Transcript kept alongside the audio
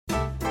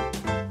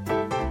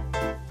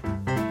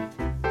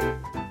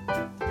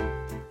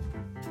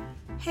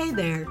Hey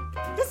there,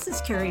 this is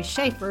Kerry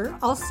Schafer,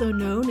 also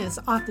known as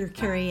author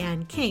Kerry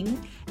Ann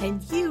King,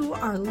 and you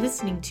are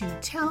listening to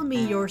Tell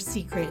Me Your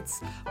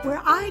Secrets,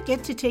 where I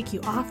get to take you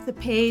off the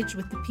page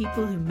with the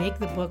people who make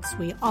the books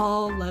we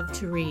all love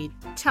to read.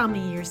 Tell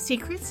Me Your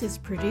Secrets is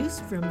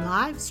produced from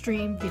live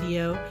stream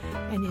video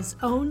and is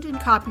owned and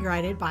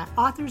copyrighted by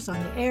Authors on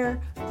the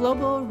Air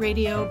Global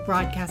Radio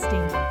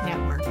Broadcasting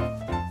Network.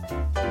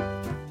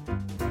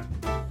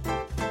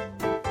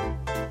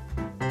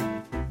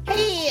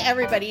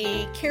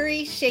 Everybody,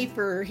 Kerry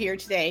Schafer here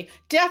today.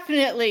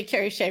 Definitely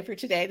Kerry Schafer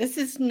today. This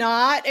is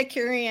not a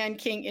Kerry Ann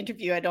King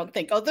interview, I don't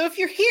think. Although if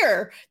you're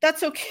here,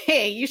 that's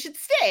okay. You should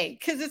stay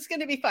because it's going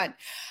to be fun.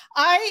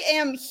 I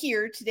am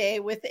here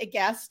today with a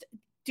guest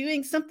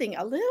doing something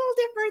a little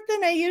different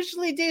than I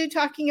usually do,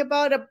 talking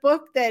about a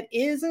book that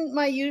isn't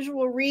my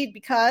usual read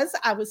because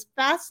I was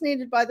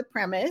fascinated by the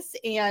premise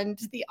and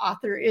the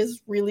author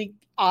is really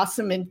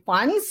awesome and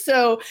fun.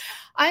 So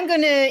I'm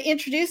going to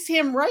introduce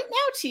him right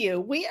now to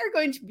you. We are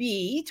going to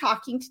be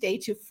talking today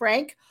to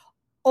Frank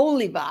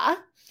Oliva.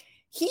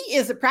 He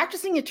is a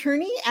practicing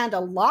attorney and a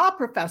law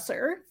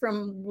professor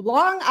from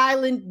Long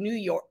Island, New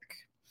York.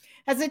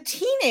 As a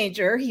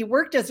teenager, he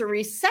worked as a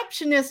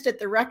receptionist at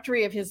the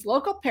rectory of his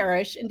local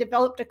parish and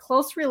developed a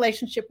close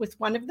relationship with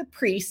one of the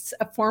priests,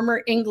 a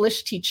former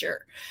English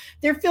teacher.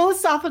 Their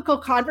philosophical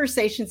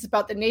conversations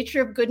about the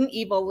nature of good and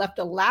evil left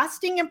a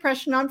lasting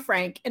impression on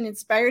Frank and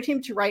inspired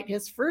him to write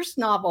his first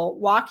novel,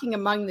 Walking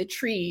Among the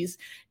Trees,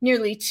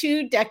 nearly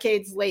 2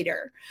 decades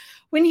later.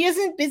 When he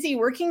isn't busy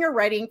working or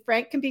writing,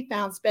 Frank can be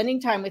found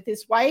spending time with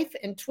his wife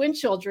and twin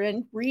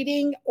children,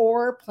 reading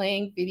or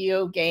playing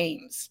video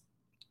games.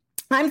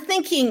 I'm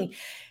thinking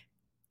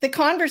the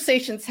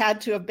conversations had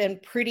to have been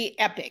pretty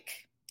epic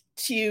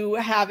to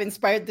have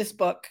inspired this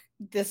book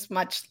this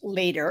much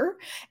later.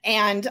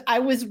 And I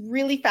was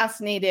really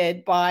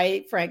fascinated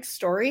by Frank's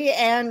story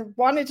and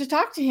wanted to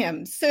talk to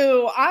him.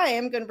 So I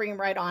am going to bring him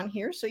right on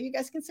here so you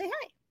guys can say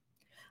hi.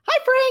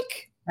 Hi,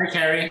 Frank. Hi,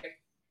 Kerry.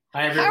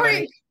 Hi,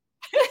 everybody.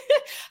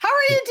 How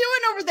are you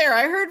doing over there?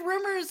 I heard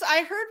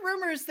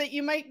rumors that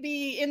you might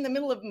be in the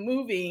middle of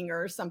moving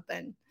or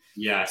something.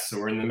 Yeah, so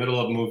we're in the middle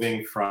of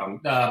moving from,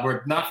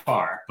 we're not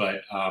far,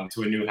 but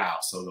to a new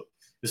house. So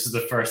this is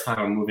the first time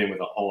I'm moving with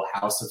a whole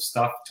house of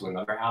stuff to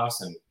another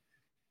house, and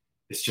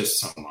it's just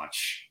so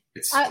much.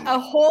 It's a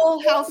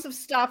whole house of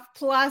stuff,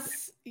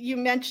 plus you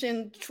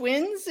mentioned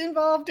twins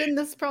involved in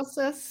this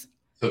process.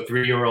 So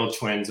 3-year-old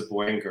twins, a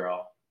boy and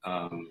girl,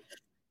 a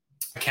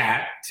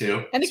cat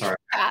too. And cat.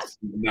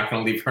 I'm not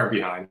going to leave her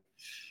behind.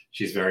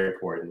 She's very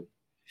important.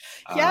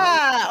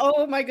 Yeah.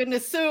 Oh my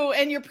goodness. So,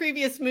 and your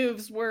previous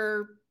moves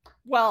were,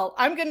 well,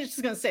 I'm just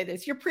going to say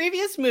this. Your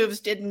previous moves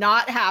did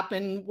not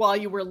happen while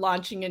you were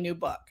launching a new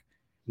book.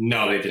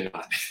 No, they did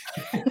not.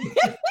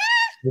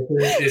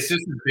 It's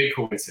just a big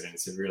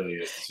coincidence. It really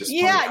is. It's just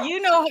yeah,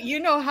 you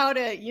know how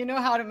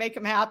to make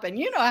them happen.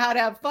 You know how to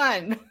have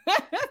fun.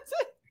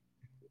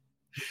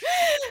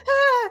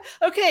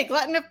 Okay,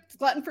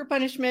 glutton for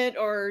punishment,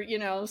 or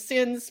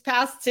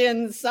past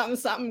sins,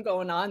 something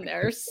going on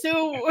there.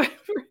 So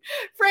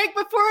Frank,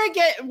 before I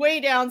get way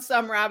down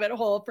some rabbit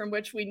hole from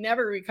which we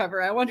never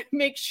recover, I want to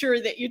make sure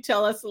that you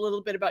tell us a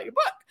little bit about your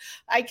book.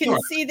 I can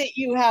see that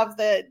you have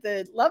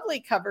the lovely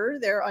cover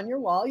there on your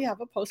wall. You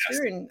have a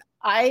poster, and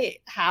I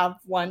have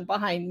one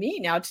behind me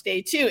now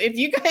today too. If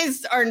you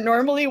guys are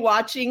normally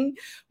watching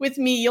with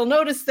me, you'll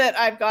notice that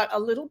I've got a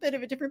little bit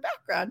of a different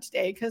background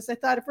today because I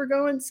thought if we're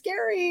going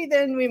scary,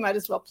 then we might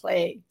as well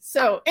play.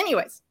 So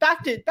anyways,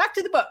 back to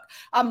the book,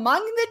 Among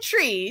the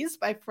Trees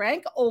by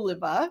Frank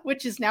Oliva,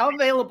 which is now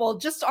available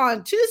just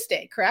on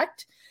Tuesday,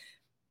 correct?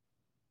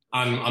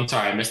 I'm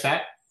sorry, I missed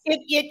that.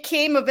 It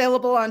came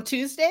available on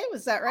Tuesday.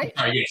 Was that right?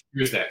 Yes,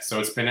 Tuesday. So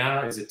it's been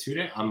out. Is it 2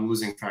 days? I'm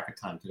losing track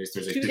of time. Today's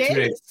Thursday. 2 days? 2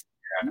 days.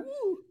 Yeah.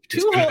 Ooh,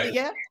 2 whole,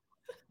 yeah.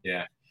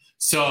 Yeah.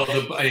 So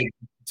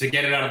to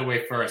get it out of the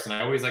way first, and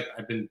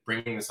I've been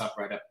bringing this up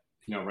right up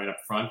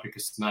front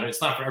because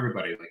it's not for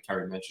everybody. Like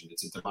Kerry mentioned,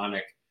 it's a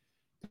demonic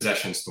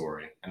possession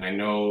story, and I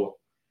know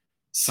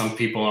some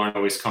people aren't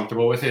always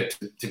comfortable with it.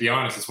 To be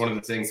honest, it's one of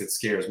the things that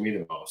scares me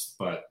the most.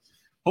 But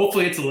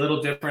hopefully, it's a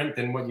little different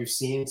than what you've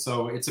seen.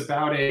 So it's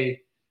about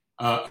a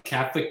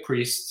Catholic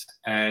priest,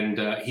 and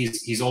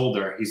he's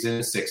older. He's in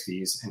his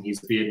 60s, and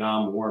he's a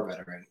Vietnam War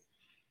veteran.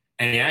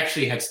 And he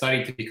actually had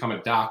studied to become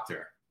a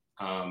doctor,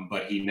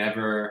 but he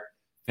never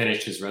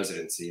finished his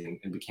residency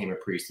and became a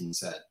priest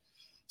instead.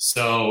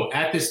 So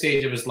at this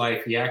stage of his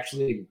life, he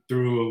actually,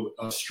 through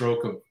a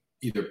stroke of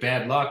either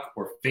bad luck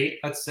or fate,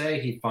 let's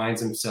say, he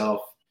finds himself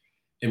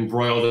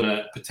embroiled in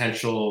a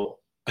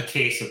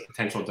case of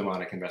potential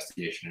demonic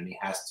investigation, and he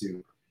has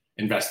to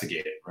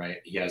investigate it, right?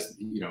 He has,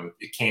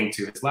 it came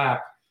to his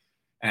lap,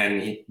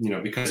 and he,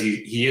 because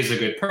he is a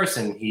good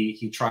person,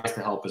 he tries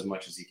to help as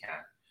much as he can.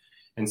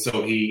 And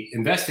so he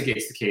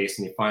investigates the case,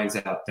 and he finds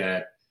out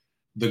that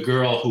the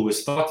girl who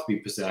was thought to be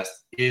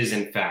possessed is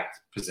in fact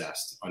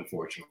possessed,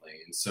 unfortunately.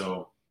 And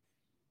so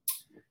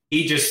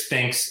he just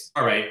thinks,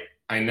 all right,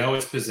 I know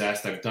it's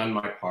possessed. I've done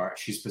my part.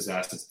 She's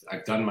possessed.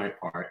 I've done my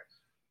part.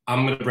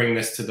 I'm going to bring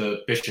this to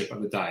the bishop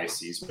of the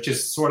diocese, which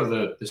is sort of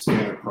the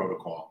standard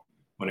protocol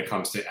when it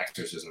comes to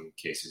exorcism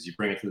cases. You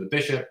bring it to the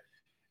bishop,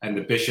 and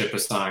the bishop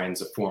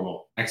assigns a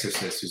formal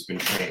exorcist who's been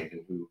trained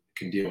and who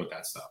can deal with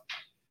that stuff.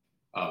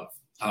 I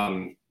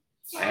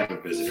have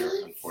a visitor,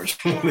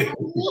 unfortunately.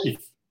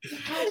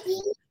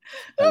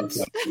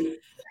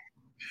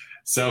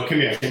 So come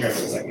here for a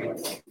second.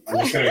 I'm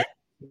just going to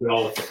do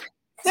all of it.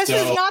 This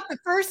is not the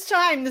first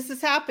time this has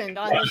happened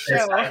on the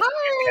show. Hi.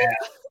 Yeah.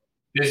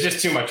 There's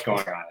just too much going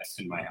on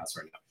in my house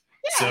right now.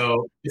 Yeah.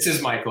 So this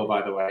is Michael,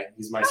 by the way.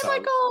 He's my son.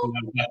 Michael. He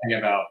knows nothing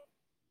about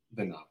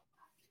the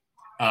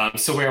novel.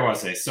 So where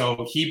was I?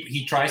 So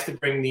he tries to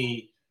bring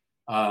the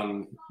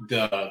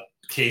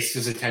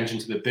case's attention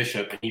to the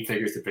bishop, and he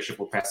figures the bishop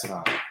will pass it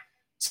on.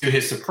 To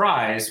his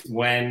surprise,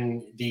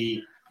 when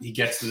he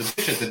gets to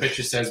the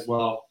bishop says,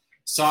 well,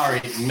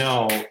 sorry,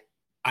 no,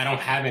 I don't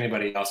have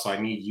anybody else, so I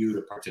need you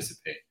to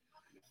participate.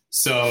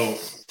 So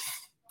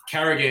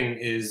Kerrigan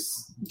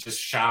is just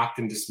shocked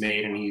and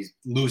dismayed, and he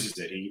loses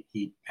it.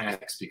 He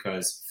panics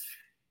because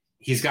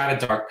he's got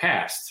a dark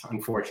past,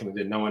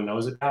 unfortunately, that no one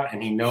knows about,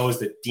 and he knows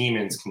that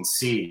demons can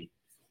see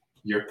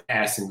your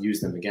past and use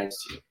them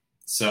against you.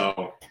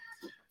 So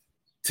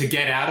to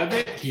get out of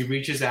it, he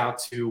reaches out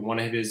to one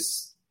of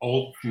his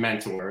old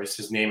mentors.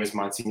 His name is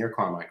Monsignor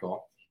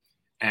Carmichael,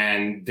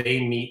 and they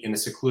meet in a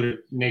secluded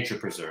nature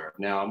preserve.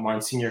 Now,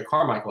 Monsignor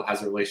Carmichael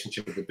has a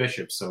relationship with the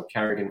bishop, so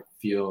Kerrigan,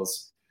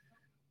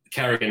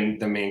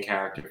 the main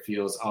character,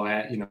 feels,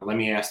 let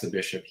me ask the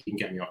bishop, he can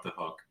get me off the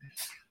hook.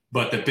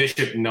 But the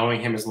bishop,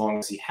 knowing him as long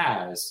as he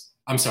has,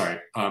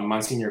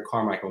 Monsignor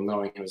Carmichael,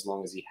 knowing him as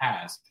long as he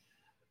has,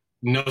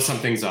 knows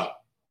something's up.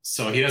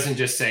 So he doesn't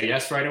just say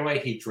yes right away,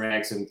 he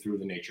drags him through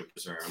the nature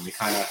preserve. And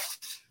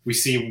we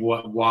see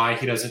why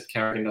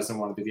Kerrigan doesn't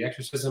want to do the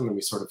exorcism, and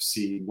we sort of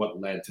see what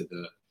led to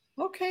the.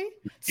 Okay.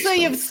 So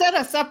you've set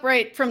us up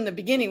right from the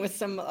beginning with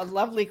some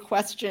lovely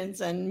questions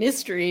and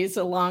mysteries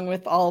along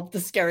with all the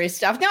scary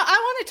stuff. Now, I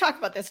want to talk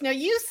about this. Now,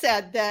 you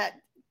said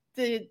that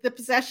the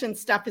possession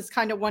stuff is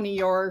kind of one of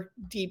your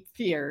deep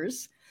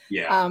fears.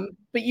 Yeah.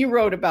 But you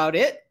wrote about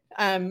it,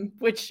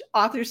 which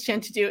authors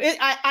tend to do.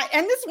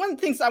 And this is one of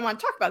the things I want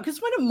to talk about,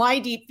 because one of my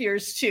deep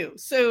fears too.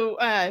 So,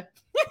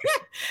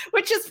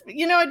 which is,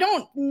 I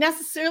don't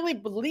necessarily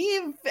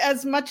believe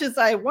as much as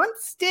I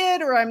once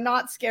did, or I'm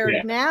not scared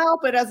now,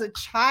 but as a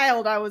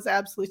child, I was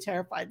absolutely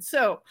terrified.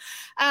 So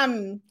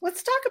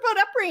let's talk about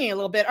upbringing a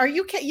little bit.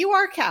 You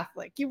are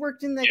Catholic. You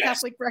worked in the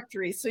Catholic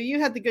rectory, so you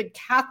had the good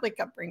Catholic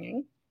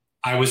upbringing.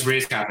 I was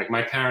raised Catholic.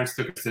 My parents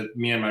took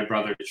me and my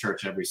brother to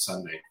church every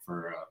Sunday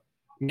for,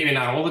 maybe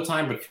not all the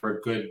time, but for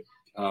a good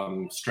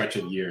stretch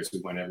of years.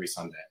 We went every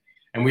Sunday.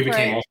 And we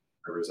became all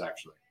servers,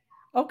 actually.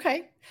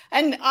 Okay.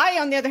 And I,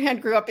 on the other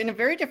hand, grew up in a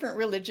very different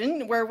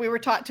religion where we were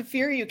taught to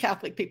fear you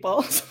Catholic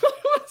people,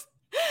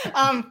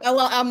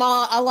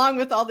 along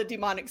with all the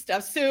demonic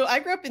stuff. So I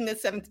grew up in the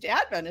Seventh-day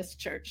Adventist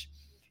church.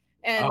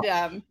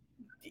 And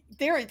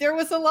there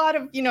was a lot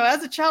of,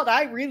 as a child,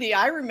 I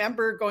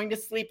remember going to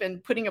sleep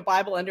and putting a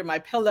Bible under my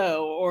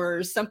pillow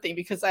or something,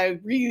 because I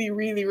really,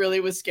 really,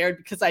 really was scared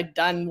because I'd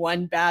done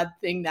one bad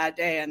thing that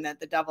day, and that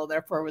the devil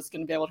therefore was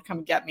going to be able to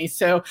come get me.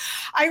 So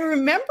I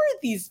remember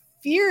these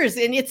fears,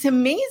 and it's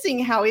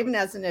amazing how even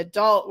as an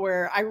adult,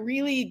 where I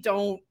really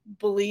don't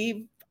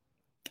believe,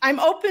 I'm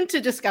open to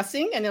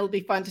discussing, and it'll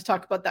be fun to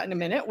talk about that in a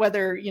minute,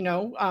 whether,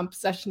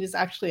 possession is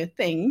actually a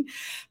thing,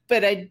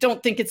 but I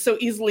don't think it's so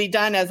easily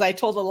done as I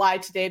told a lie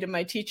today to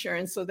my teacher.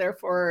 And so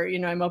therefore,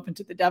 I'm open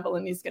to the devil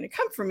and he's going to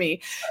come for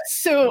me.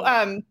 So,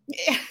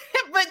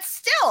 but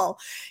still,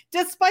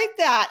 despite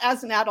that,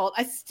 as an adult,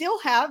 I still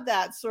have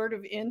that sort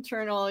of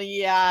internal,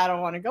 I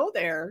don't want to go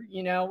there,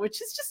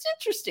 which is just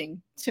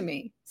interesting to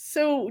me.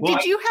 So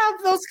did you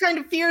have those kind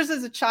of fears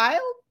as a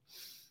child?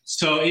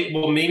 So,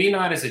 maybe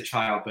not as a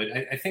child, but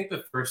I think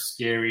the first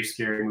scary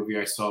movie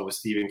I saw was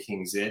Stephen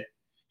King's It,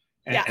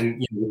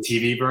 and the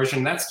TV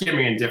version. That scared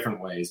me in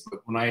different ways.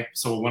 But when I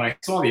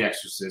saw The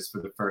Exorcist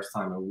for the first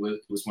time,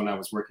 it was when I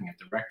was working at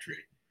the rectory,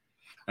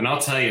 and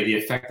I'll tell you the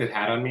effect it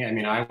had on me. I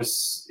mean,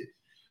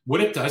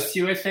 what it does to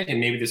you, I think, and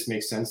maybe this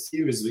makes sense to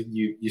you, is that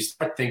you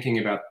start thinking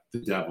about the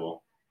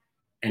devil,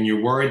 and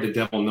you're worried the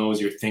devil knows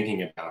you're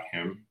thinking about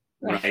him,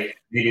 right?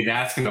 Maybe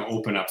that's going to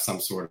open up some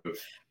sort of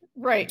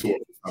door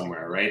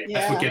somewhere, right? Yeah.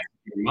 That's what gets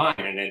in your mind.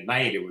 And at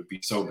night, it would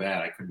be so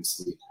bad I couldn't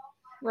sleep.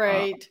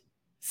 Right.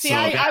 See,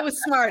 I was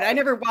smart. I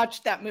never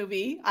watched that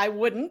movie. I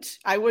wouldn't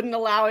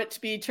allow it to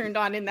be turned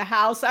on in the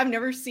house. I've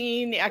never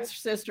seen The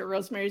Exorcist or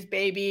Rosemary's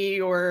Baby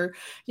or,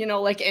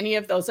 like any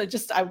of those. I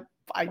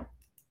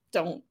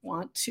don't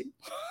want to.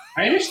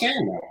 I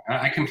understand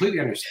that. I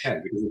completely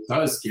understand, because it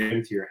does get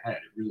into your head.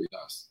 It really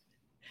does.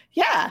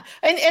 Yeah.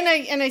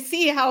 And I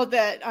see how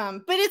that,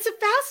 but it's a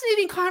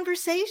fascinating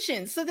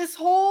conversation. So this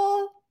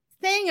whole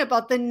thing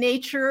about the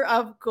nature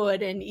of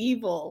good and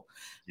evil,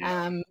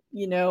 and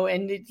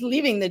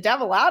leaving the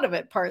devil out of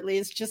it partly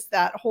is just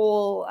that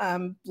whole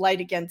light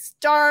against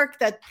dark.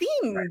 That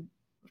theme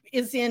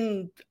is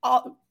in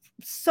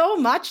so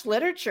much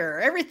literature,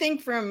 everything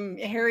from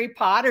Harry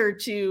Potter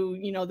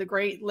to, the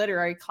great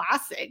literary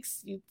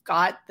classics. You've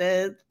got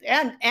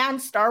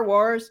and Star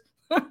Wars.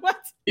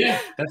 Yeah,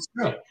 that's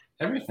true.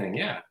 Everything,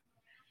 yeah.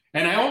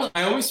 And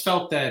I always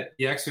felt that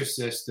The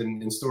Exorcist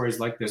and stories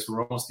like this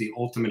were almost the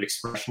ultimate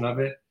expression of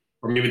it,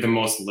 or maybe the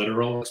most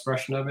literal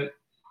expression of it,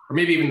 or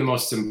maybe even the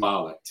most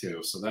symbolic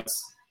too. So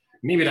that's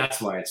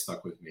why it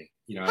stuck with me.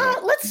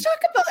 Let's talk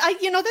about,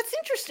 that's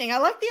interesting. I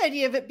like the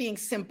idea of it being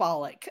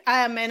symbolic.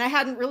 And I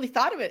hadn't really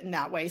thought of it in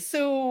that way.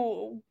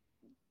 So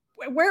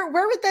where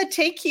would that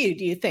take you,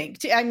 do you think?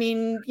 Can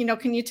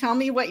you tell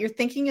me what you're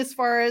thinking as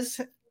far as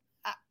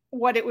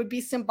what it would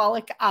be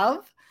symbolic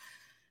of?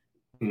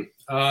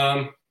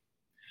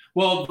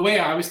 Well, the way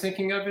I was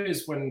thinking of it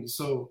is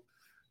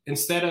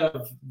instead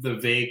of the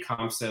vague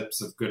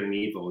concepts of good and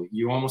evil,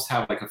 you almost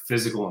have like a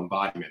physical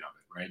embodiment of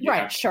it, right? You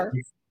have sure.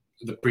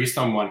 The priest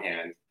on one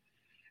hand,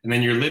 and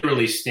then you're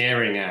literally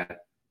staring at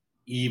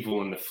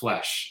evil in the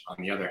flesh on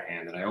the other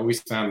hand. And I always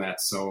found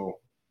that so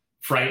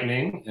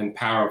frightening and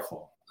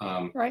powerful.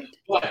 Right.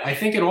 But I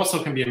think it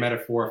also can be a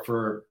metaphor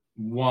for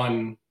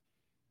one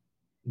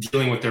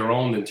dealing with their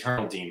own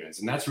internal demons.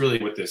 And that's really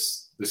what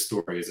this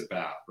story is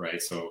about, right?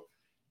 So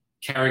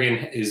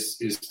Kerrigan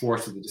is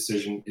forced with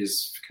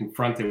is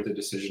confronted with the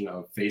decision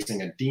of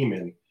facing a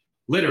demon,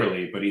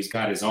 literally, but he's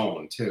got his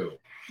own too.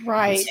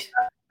 Right. So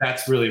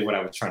that's really what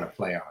I was trying to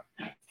play on.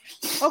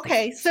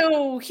 Okay,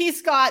 so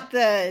he's got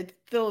the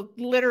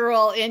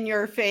literal in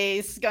your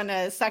face,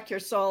 gonna suck your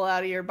soul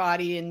out of your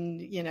body,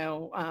 and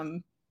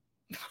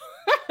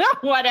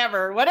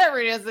whatever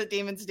it is that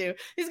demons do.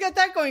 He's got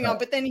that going on,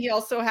 but then he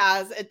also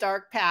has a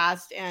dark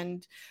past,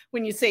 and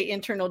when you say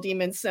internal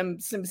demons, some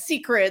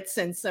secrets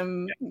and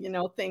some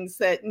things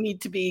that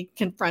need to be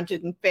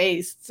confronted and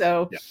faced.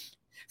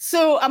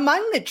 So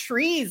among the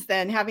trees,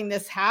 then, having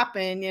this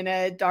happen in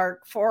a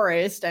dark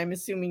forest, I'm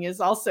assuming,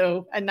 is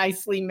also a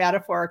nicely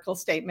metaphorical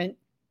statement.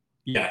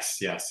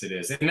 Yes, it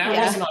is. And that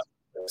wasn't on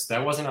purpose.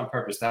 That wasn't on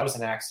purpose. That was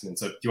an accident.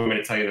 So do you want me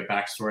to tell you the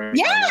backstory?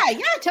 Yeah.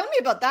 Tell me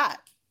about that.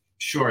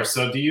 Sure.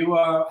 So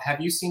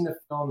have you seen the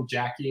film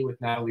Jackie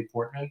with Natalie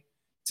Portman?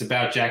 It's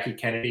about Jackie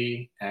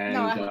Kennedy. And,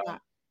 no, I have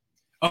not.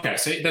 Okay,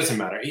 so it doesn't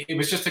matter. It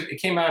was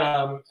it came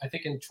out, I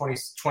think, in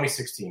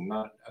 2016,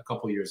 not a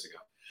couple of years ago.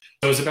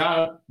 So it was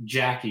about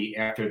Jackie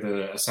after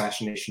the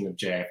assassination of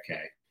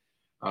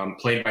JFK,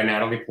 played by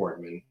Natalie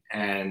Portman.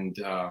 And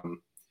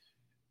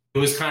it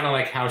was kind of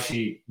like how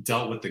she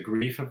dealt with the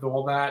grief of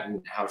all that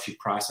and how she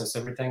processed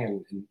everything,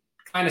 and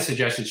kind of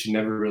suggested she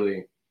never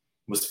really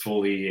was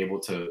fully able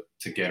to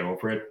get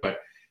over it. But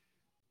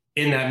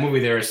in that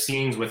movie, there are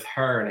scenes with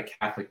her and a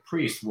Catholic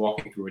priest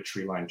walking through a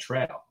tree-lined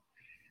trail.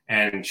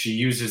 And she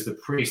uses the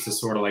priest to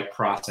sort of like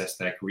process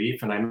that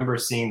grief. And I remember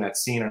seeing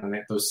those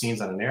scenes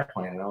on an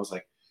airplane, and I was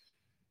like,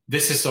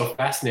 this is so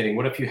fascinating.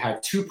 What if you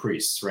had two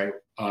priests, right?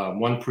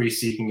 One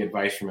priest seeking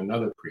advice from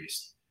another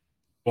priest,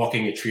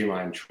 walking a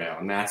tree-lined trail.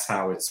 And that's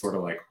how it's sort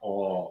of like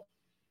all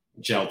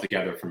gelled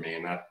together for me.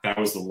 And that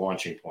was the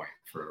launching point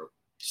for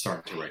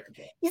starting to write the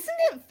book. Isn't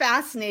it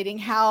fascinating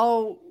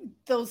how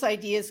those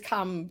ideas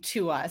come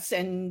to us?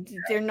 And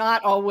they're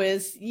not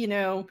always,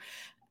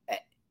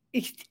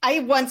 I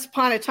once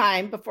upon a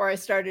time, before I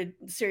started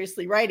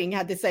seriously writing,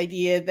 had this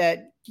idea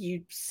that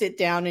you sit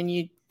down and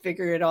you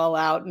figure it all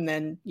out, and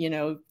then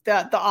the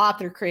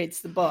author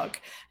creates the book.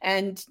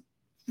 And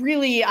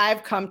really,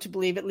 I've come to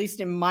believe, at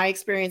least in my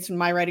experience in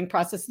my writing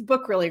process, the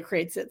book really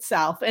creates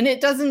itself. And it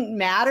doesn't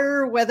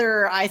matter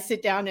whether I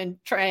sit down and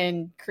try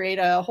and create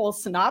a whole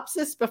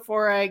synopsis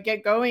before I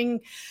get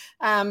going.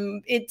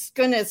 It's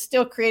going to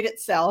still create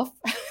itself.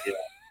 Yeah.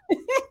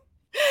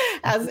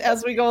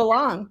 as we go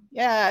along.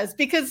 Yeah, it's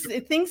because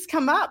things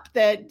come up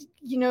that,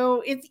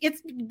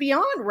 it's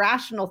beyond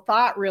rational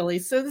thought, really.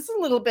 So this is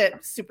a little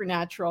bit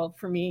supernatural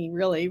for me,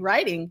 really,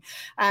 writing.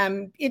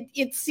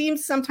 It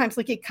seems sometimes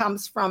like it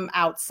comes from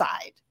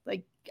outside.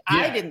 Like,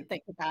 I didn't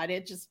think about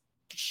it, just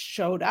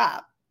showed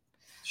up.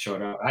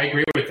 I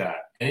agree with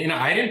that. And,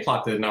 I didn't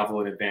plot the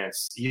novel in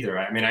advance either.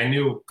 I mean, I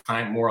knew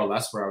more or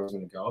less where I was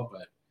going to go,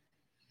 but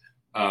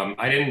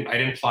I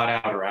didn't plot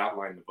out or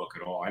outline the book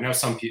at all. I know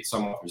some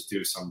authors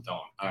do, some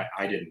don't.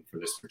 I didn't for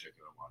this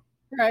particular one.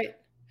 Right.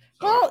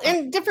 So, well,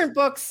 and different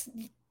books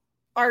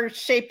are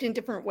shaped in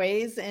different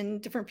ways,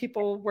 and different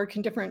people work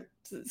in different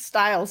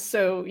styles.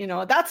 So,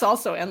 that's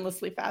also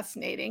endlessly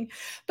fascinating.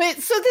 But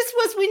so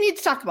we need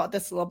to talk about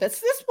this a little bit.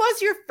 So this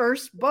was your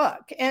first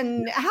book.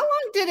 And how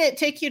long did it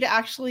take you to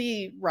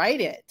actually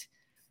write it?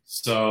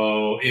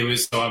 So it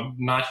was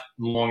not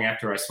long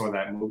after I saw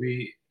that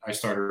movie, I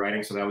started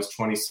writing. So that was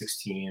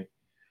 2016.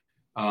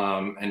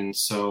 And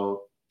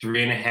so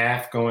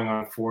 3.5 going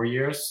on 4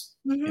 years,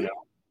 mm-hmm.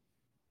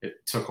 It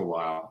took a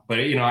while, but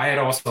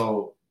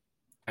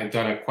I've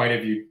done quite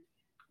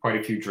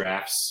a few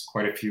drafts,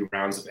 quite a few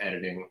rounds of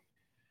editing.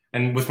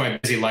 And with my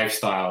busy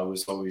lifestyle, it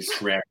was always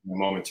grabbing a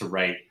moment to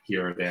write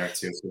here or there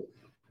too. So,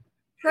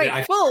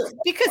 right.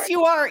 Because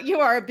you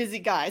are a busy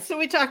guy. So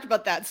we talked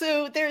about that.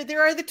 So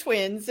there are the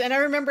twins. And I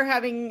remember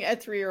having a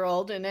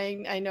 3-year-old, and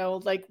I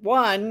know like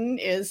one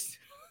is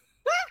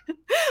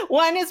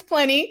One is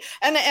plenty.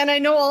 And I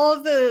know all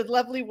of the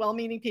lovely,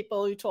 well-meaning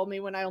people who told me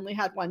when I only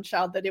had one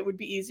child that it would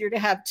be easier to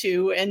have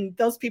two. And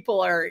those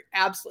people are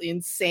absolutely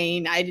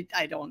insane. I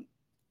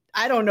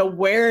don't know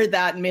where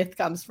that myth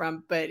comes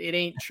from, but it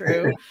ain't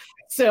true.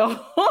 So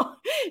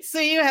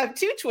you have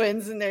two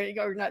twins, and there you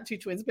go, or not two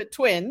twins, but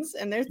twins,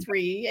 and they're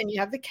three, and you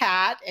have the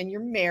cat, and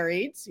you're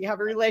married, so you have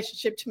a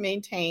relationship to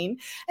maintain,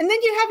 and then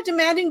you have a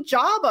demanding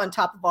job on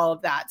top of all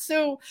of that.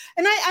 So,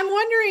 and I'm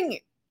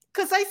wondering,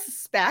 because I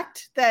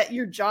suspect that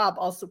your job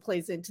also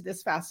plays into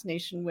this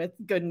fascination with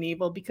good and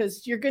evil,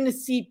 because you're going to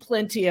see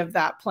plenty of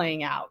that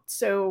playing out.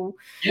 So,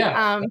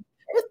 yeah.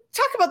 Let's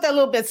talk about that a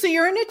little bit. So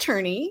you're an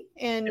attorney,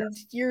 and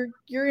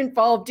you're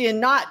involved in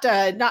not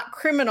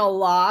criminal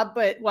law,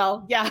 but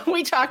well, yeah,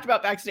 we talked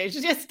about backstage.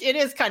 It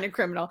is kind of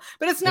criminal,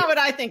 but it's not what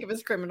I think of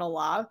as criminal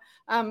law.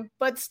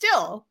 But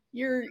still,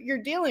 you're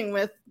dealing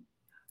with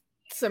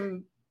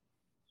some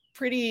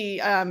pretty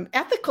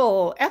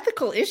ethical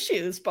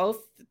issues,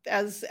 both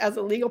as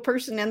a legal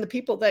person and the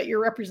people that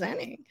you're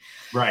representing.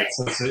 Right.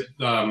 So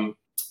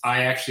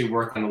I actually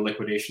worked on the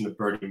liquidation of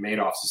Bernie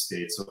Madoff's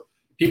estate. So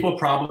people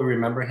probably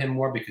remember him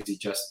more because he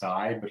just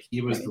died, but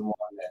he was the one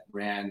that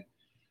ran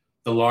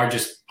the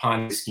largest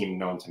Ponzi scheme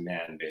known to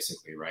man,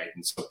 basically, right?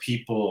 And so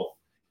people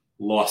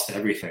lost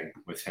everything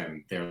with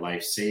him, their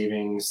life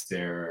savings,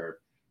 their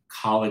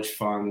college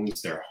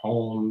funds, their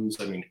homes,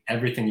 I mean,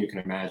 everything you can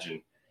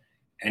imagine.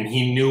 And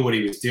he knew what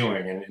he was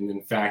doing. And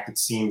in fact, it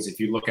seems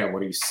if you look at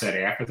what he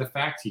said after the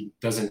fact, he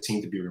doesn't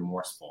seem to be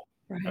remorseful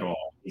at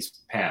all.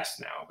 He's passed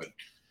now. But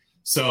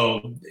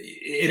so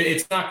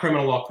it's not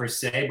criminal law per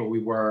se, but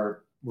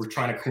we're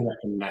trying to clean up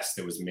the mess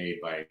that was made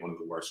by one of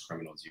the worst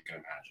criminals you can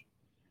imagine.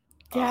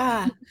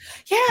 Yeah.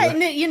 And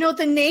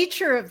the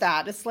nature of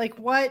that is like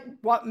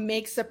what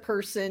makes a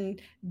person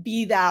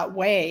be that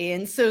way.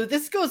 And so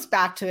this goes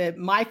back to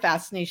my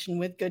fascination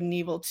with good and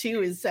evil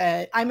too, is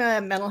that I'm a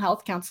mental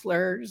health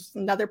counselor. It's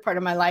another part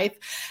of my life.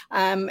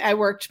 I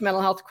worked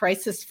mental health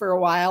crisis for a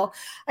while.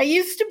 I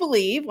used to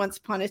believe once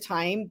upon a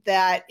time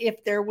that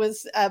if there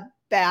was a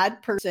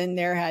bad person,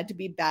 there had to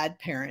be bad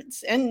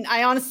parents. And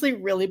I honestly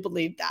really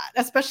believed that,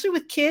 especially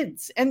with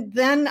kids. And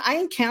then I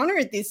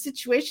encountered these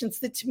situations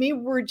that to me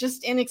were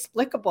just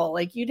inexplicable.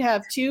 Like you'd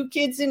have two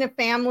kids in a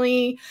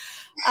family.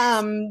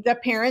 The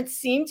parents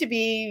seemed to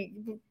be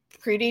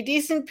pretty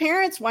decent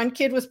parents. One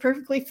kid was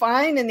perfectly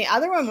fine, and the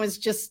other one was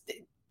just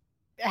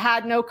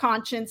had no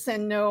conscience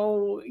and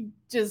no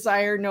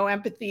desire, no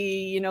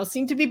empathy,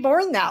 seemed to be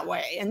born that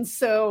way. And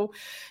so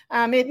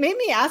it made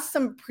me ask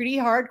some pretty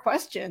hard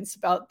questions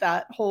about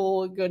that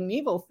whole good and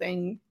evil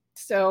thing.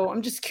 So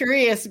I'm just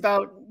curious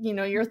about,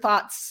 your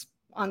thoughts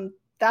on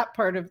that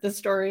part of the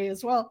story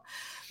as well.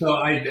 So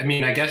I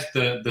mean, I guess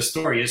the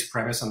story is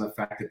premised on the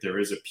fact that there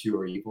is a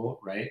pure evil,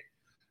 right?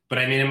 But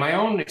I mean, in my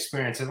own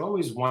experience, I've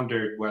always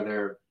wondered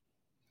whether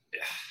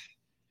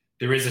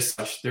there is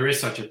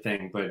such a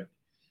thing, but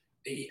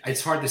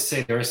it's hard to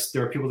say. There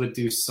are people that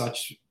do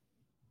such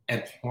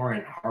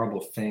abhorrent, horrible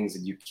things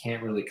that you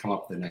can't really come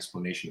up with an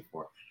explanation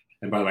for.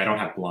 And by the way, I don't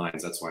have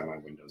blinds. That's why my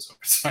window's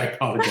open. So I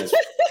apologize.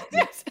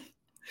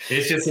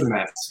 It's just a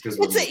mess.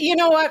 You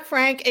know what,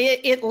 Frank?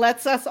 It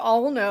lets us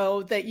all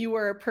know that you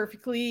are a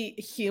perfectly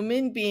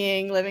human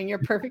being living your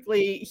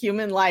perfectly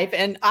human life.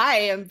 And I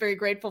am very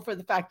grateful for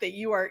the fact that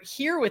you are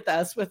here with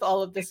us with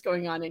all of this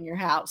going on in your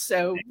house.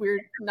 So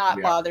we're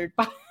not bothered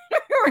by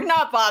we're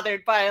not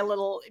bothered by a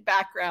little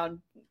background.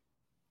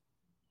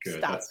 Good,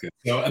 stuff. That's good.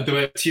 So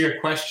to your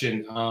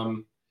question,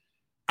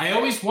 I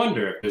always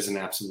wonder if there's an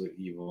absolute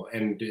evil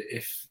and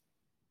if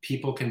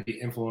people can be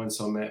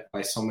influenced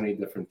by so many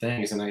different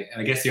things. And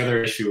I guess the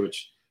other issue,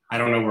 which I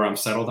don't know where I'm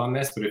settled on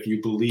this, but if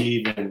you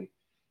believe in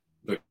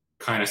the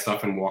kind of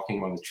stuff in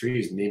Walking on the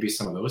Trees, maybe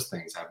some of those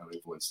things have an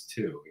influence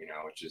too,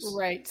 which is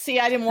right. See,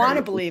 I didn't want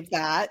to believe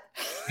that.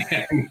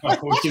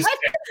 Which is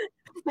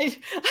I'd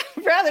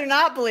rather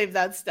not believe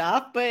that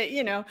stuff, but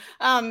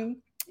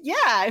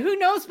yeah, who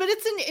knows? But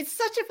it's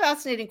such a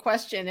fascinating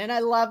question, and I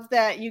love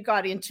that you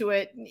got into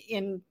it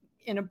in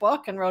a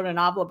book and wrote a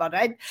novel about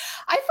it.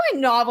 I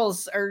find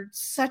novels are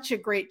such a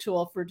great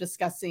tool for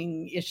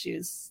discussing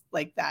issues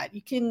like that.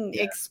 You can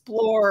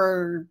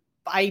explore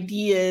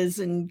ideas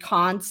and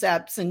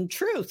concepts and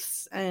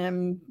truths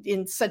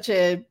in such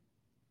a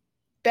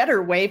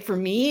better way for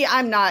me.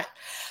 I'm not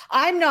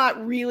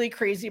really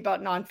crazy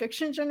about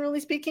nonfiction, generally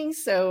speaking.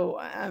 So,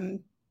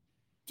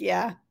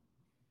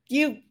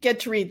 you get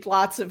to read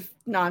lots of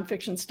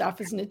nonfiction stuff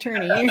as an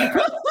attorney.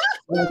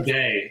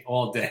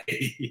 all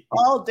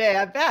day,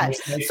 I bet.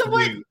 So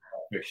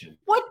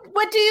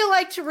what do you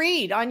like to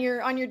read on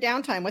your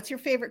downtime? What's your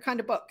favorite kind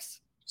of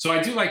books? So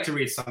I do like to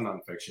read some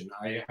nonfiction.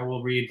 I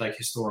will read like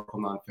historical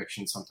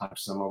nonfiction sometimes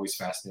because I'm always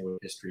fascinated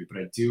with history, but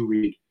I do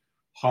read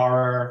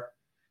horror.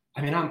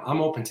 I mean,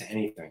 I'm open to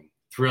anything.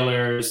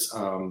 Thrillers,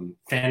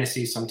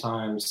 fantasy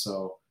sometimes.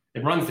 So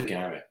it runs the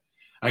gamut.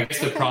 I guess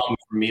the problem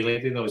for me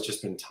lately, though, has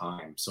just been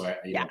time. So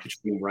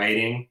between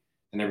writing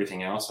and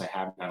everything else, I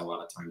haven't had a lot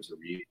of time to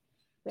read.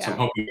 So I'm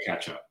hoping to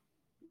catch up.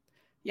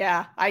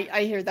 Yeah,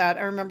 I hear that.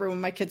 I remember when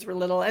my kids were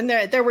little, and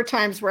there were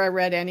times where I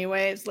read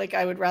anyways. Like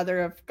I would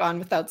rather have gone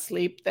without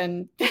sleep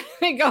than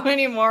go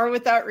anymore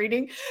without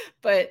reading.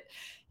 But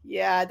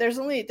yeah, there's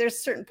a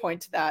certain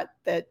point to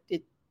that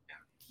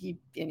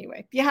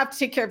anyway, you have to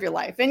take care of your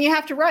life and you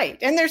have to write.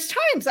 And there's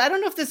times, I don't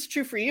know if this is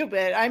true for you,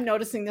 but I'm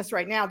noticing this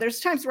right now. There's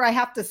times where I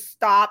have to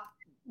stop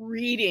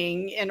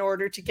reading in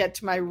order to get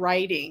to my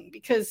writing,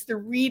 because the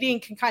reading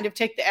can kind of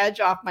take the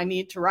edge off my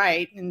need to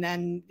write, and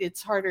then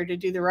it's harder to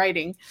do the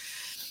writing.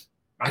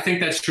 I think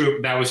that's true.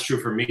 That was true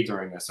for me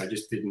during this. I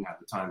just didn't have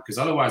the time, because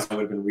otherwise I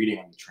would have been reading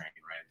on the train,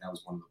 right? That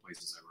was one of the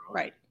places I wrote.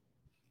 Right.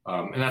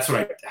 And that's what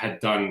I had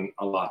done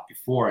a lot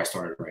before I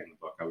started writing the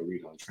book. I would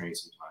read on the train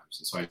sometimes.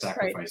 And so I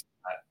sacrificed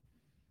that.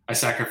 I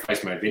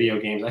sacrificed my video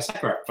games. I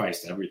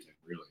sacrificed everything,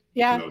 really.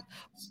 Yeah.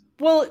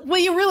 Well,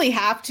 you really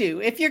have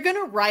to. If you're going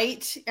to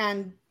write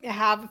and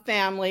have a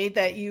family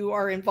that you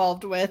are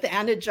involved with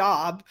and a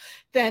job,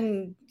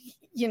 then,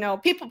 you know,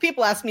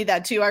 people ask me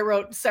that too. I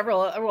wrote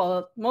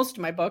most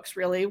of my books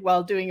really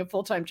while doing a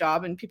full-time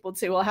job, and people would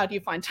say, well, how do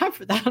you find time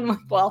for that? I'm like,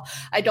 well,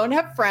 I don't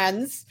have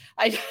friends.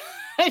 I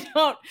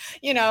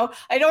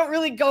don't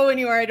really go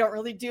anywhere. I don't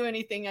really do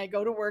anything. I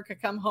go to work, I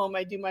come home,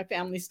 I do my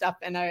family stuff,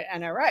 and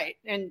I write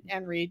and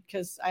read,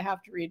 because I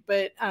have to read.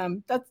 But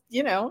that's,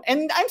 you know,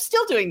 and I'm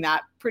still doing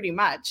that pretty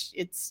much.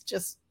 It's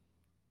just,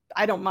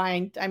 I don't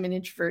mind. I'm an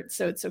introvert,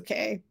 so it's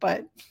okay.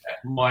 But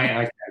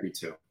I can be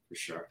too, for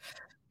sure.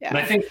 Yeah. And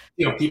I think,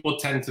 you know, people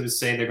tend to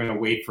say they're going to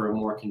wait for a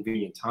more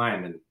convenient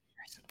time. And,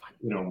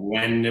 you know,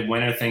 when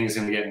are things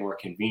going to get more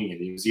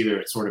convenient? It was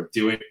either sort of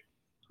do it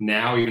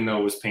now, even though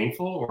it was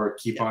painful, or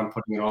keep on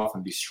putting it off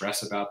and be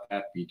stressed about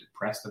that, be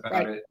depressed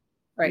about it,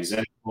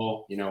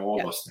 resentful, you know, all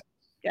those things.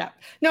 Yeah.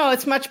 No,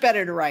 it's much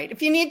better to write.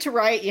 If you need to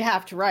write, you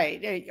have to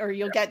write, or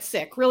you'll get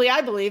sick. Really,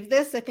 I believe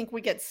this. I think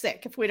we get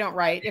sick if we don't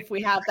write, if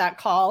we have that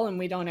call and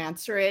we don't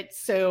answer it.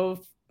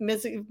 So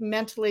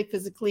mentally,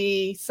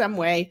 physically, some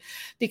way,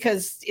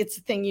 because it's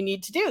a thing you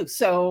need to do.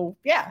 So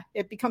yeah,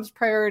 it becomes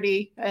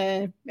priority,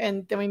 and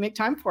then we make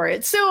time for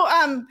it. So,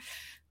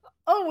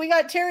 oh, we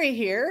got Terry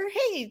here.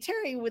 Hey,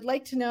 Terry would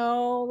like to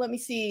know, let me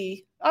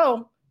see.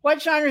 Oh,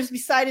 what genres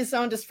beside his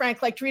own does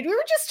Frank like to read? We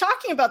were just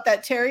talking about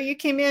that, Terry. You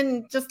came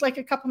in just like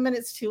a couple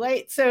minutes too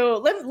late. So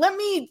let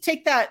me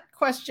take that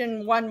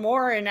question one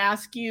more and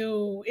ask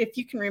you if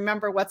you can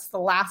remember what's the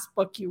last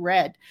book you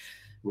read.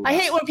 I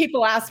hate when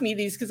people ask me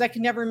these because I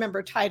can never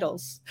remember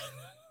titles.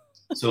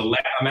 So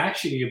I'm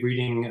actually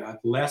reading the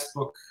last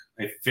book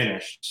I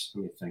finished.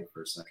 Let me think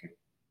for a second.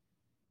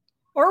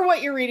 Or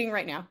what you're reading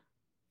right now.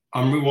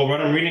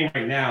 What I'm reading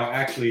right now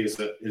actually is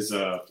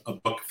a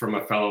book from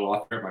a fellow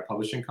author at my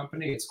publishing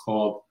company. It's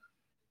called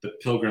The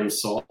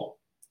Pilgrim's Soul.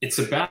 It's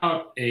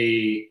about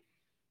a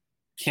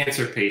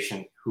cancer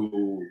patient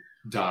who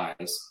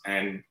dies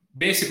and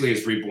basically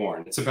is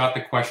reborn. It's about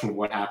the question of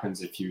what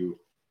happens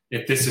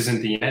if this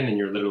isn't the end and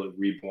you're literally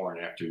reborn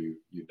after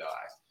you die.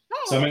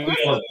 Oh, so I'm in the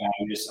middle of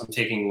that. I'm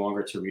taking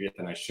longer to read it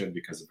than I should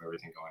because of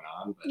everything going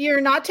on. But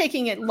you're not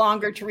taking it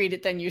longer to read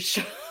it than you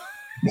should.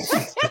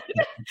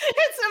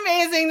 It's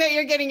amazing that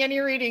you're getting any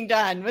reading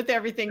done with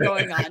everything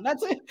going on.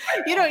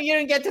 You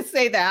don't get to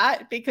say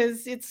that,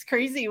 because it's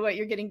crazy what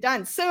you're getting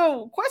done.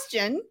 So,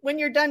 question: when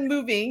you're done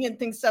moving and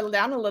things settle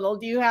down a little,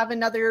 do you have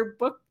another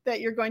book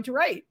that you're going to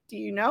write? Do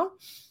you know?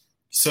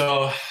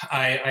 So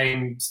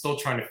I'm still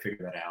trying to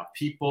figure that out.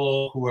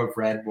 People who have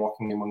read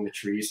Walking Among the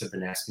Trees have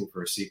been asking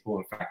for a sequel.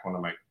 In fact, one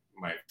of my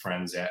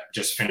friends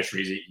just finished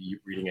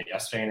reading it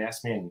yesterday and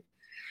asked me, and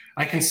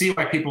I can see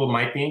why people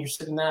might be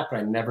interested in that,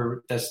 but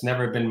that's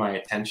never been my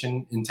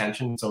intention.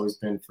 It's always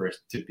been for it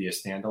to be a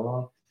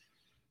standalone.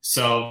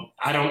 So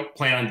I don't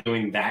plan on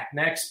doing that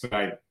next,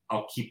 but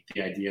I'll keep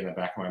the idea in the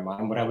back of my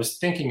mind. What I was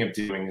thinking of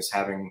doing is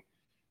having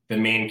the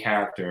main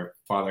character,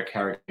 Father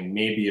Kerry,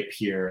 maybe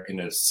appear in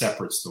a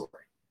separate story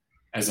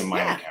as a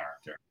minor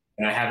character.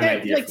 And I have an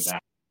idea for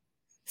that.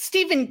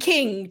 Stephen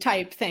King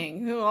type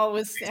thing, who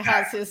always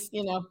has his,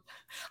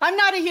 I'm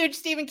not a huge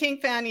Stephen King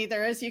fan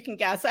either, as you can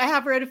guess. I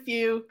have read a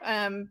few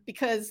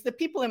because the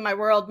people in my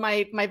world,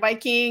 my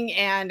Viking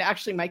and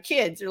actually my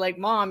kids are like,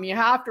 Mom, you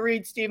have to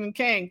read Stephen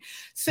King.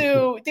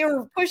 So they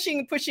were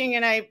pushing,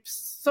 and I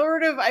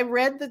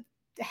read the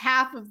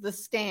half of The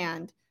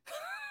Stand.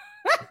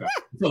 Okay.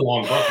 It's a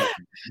long book.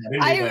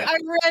 I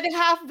read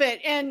half of it,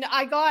 and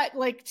I got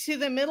like to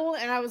the middle,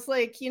 and I was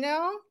like,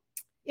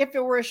 if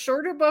it were a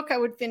shorter book, I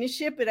would finish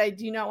it, but I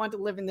do not want to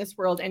live in this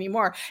world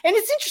anymore. And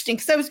it's interesting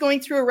because I was going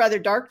through a rather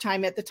dark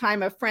time at the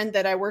time. A friend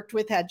that I worked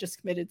with had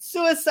just committed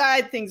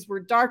suicide. Things were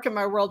dark in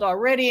my world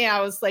already. And I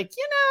was like,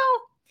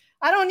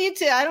 I don't need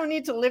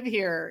to live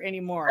here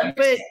anymore.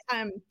 But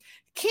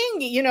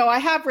King, I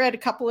have read a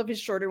couple of his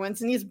shorter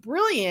ones, and he's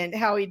brilliant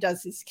how he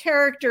does his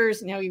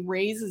characters and how he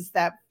raises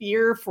that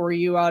fear for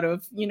you out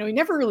of, he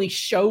never really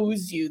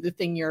shows you the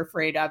thing you're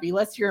afraid of. He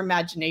lets your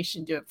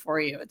imagination do it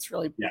for you. It's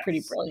really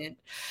pretty brilliant.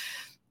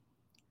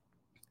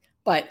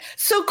 But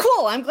so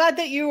cool. I'm glad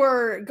that you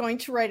are going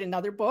to write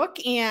another book,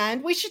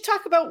 and we should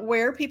talk about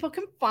where people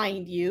can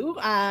find you.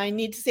 I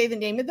need to say the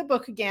name of the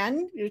book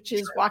again, which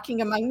is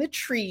Walking Among the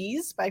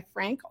Trees by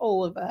Frank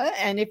Oliva.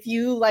 And if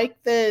you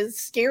like the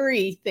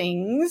scary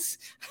things,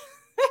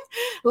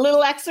 a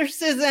little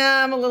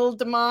exorcism, a little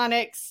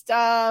demonic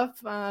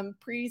stuff,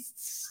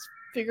 priests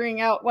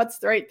figuring out what's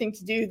the right thing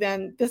to do,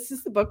 then this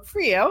is the book for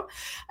you.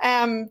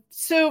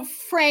 So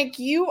Frank,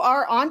 you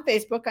are on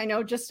Facebook, I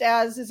know, just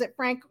as, is it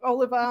Frank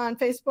Oliva on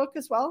Facebook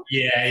as well?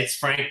 Yeah, it's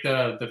Frank.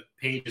 The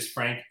page is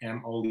Frank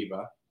M.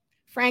 Oliva.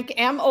 Frank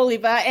M.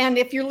 Oliva. And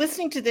if you're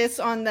listening to this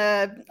on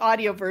the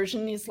audio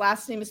version, his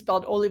last name is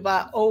spelled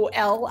Oliva,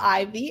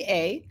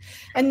 Oliva.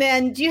 And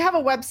then do you have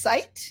a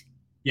website?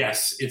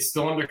 Yes, it's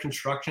still under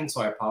construction,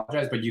 so I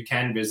apologize, but you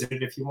can visit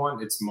it if you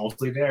want. It's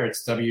mostly there.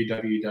 It's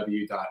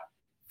www.frankmoliva.com.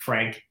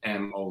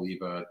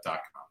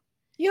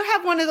 You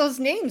have one of those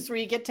names where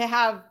you get to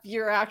have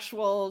your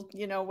actual,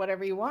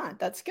 whatever you want.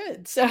 That's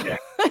good. So yeah.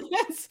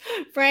 That's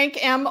Frank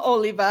M.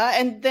 Oliva.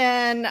 And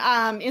then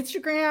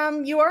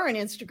Instagram, you are on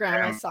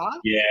Instagram, I saw.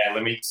 Yeah,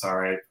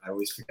 sorry, I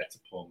always forget to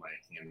pull my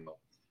handle.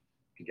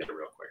 I can get it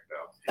real quick,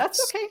 though.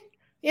 That's okay.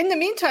 In the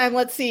meantime,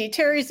 let's see.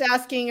 Terry's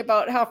asking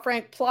about how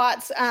Frank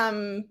plots.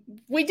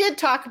 We did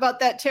talk about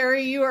that,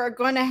 Terry. You are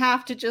going to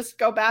have to just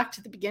go back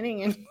to the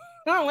beginning and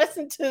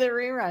listen to the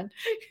rerun.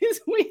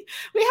 we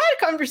had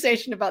a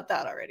conversation about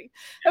that already.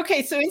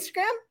 Okay, so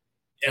Instagram?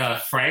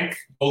 Frank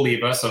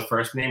Oliva, so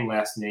first name,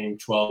 last name,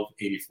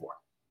 1284.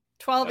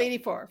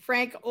 1284.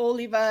 Frank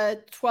Oliva,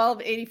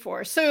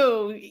 1284.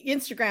 So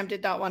Instagram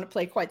did not want to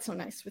play quite so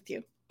nice with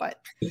you, but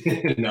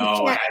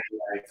no, I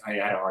had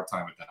a hard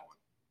time with that one.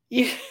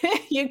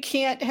 You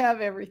can't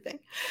have everything.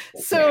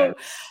 So, okay,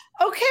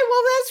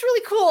 well, that's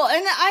really cool.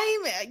 And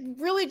I'm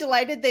really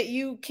delighted that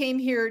you came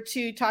here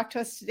to talk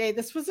to us today.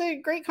 This was a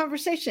great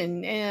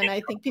conversation. And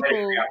I think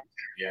people...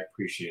 Yeah, I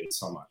appreciate it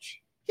so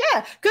much.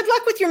 Yeah, good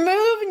luck with your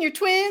move and your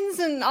twins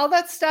and all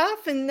that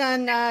stuff. And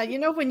then,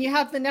 when you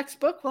have the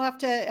next book, we'll have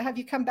to have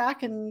you come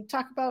back and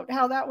talk about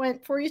how that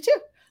went for you too.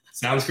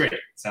 Sounds great.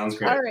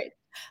 All right.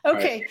 Okay, all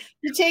right.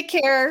 You take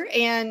care.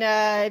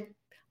 And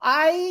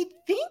I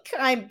think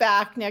I'm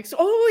back next.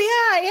 Oh,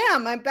 yeah, I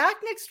am. I'm back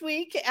next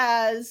week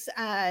as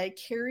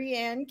Kerry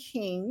Ann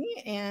King,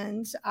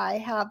 and I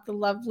have the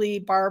lovely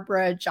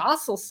Barbara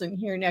Josselson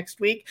here next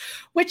week,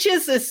 which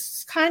is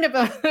this kind of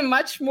a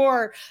much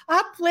more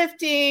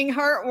uplifting,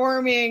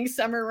 heartwarming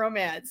summer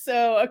romance.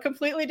 So a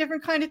completely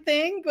different kind of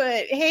thing,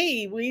 but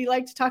hey, we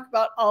like to talk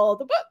about all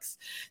the books.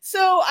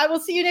 So I will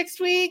see you next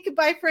week.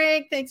 Bye,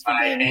 Frank. Thanks for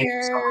being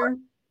here.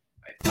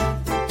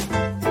 So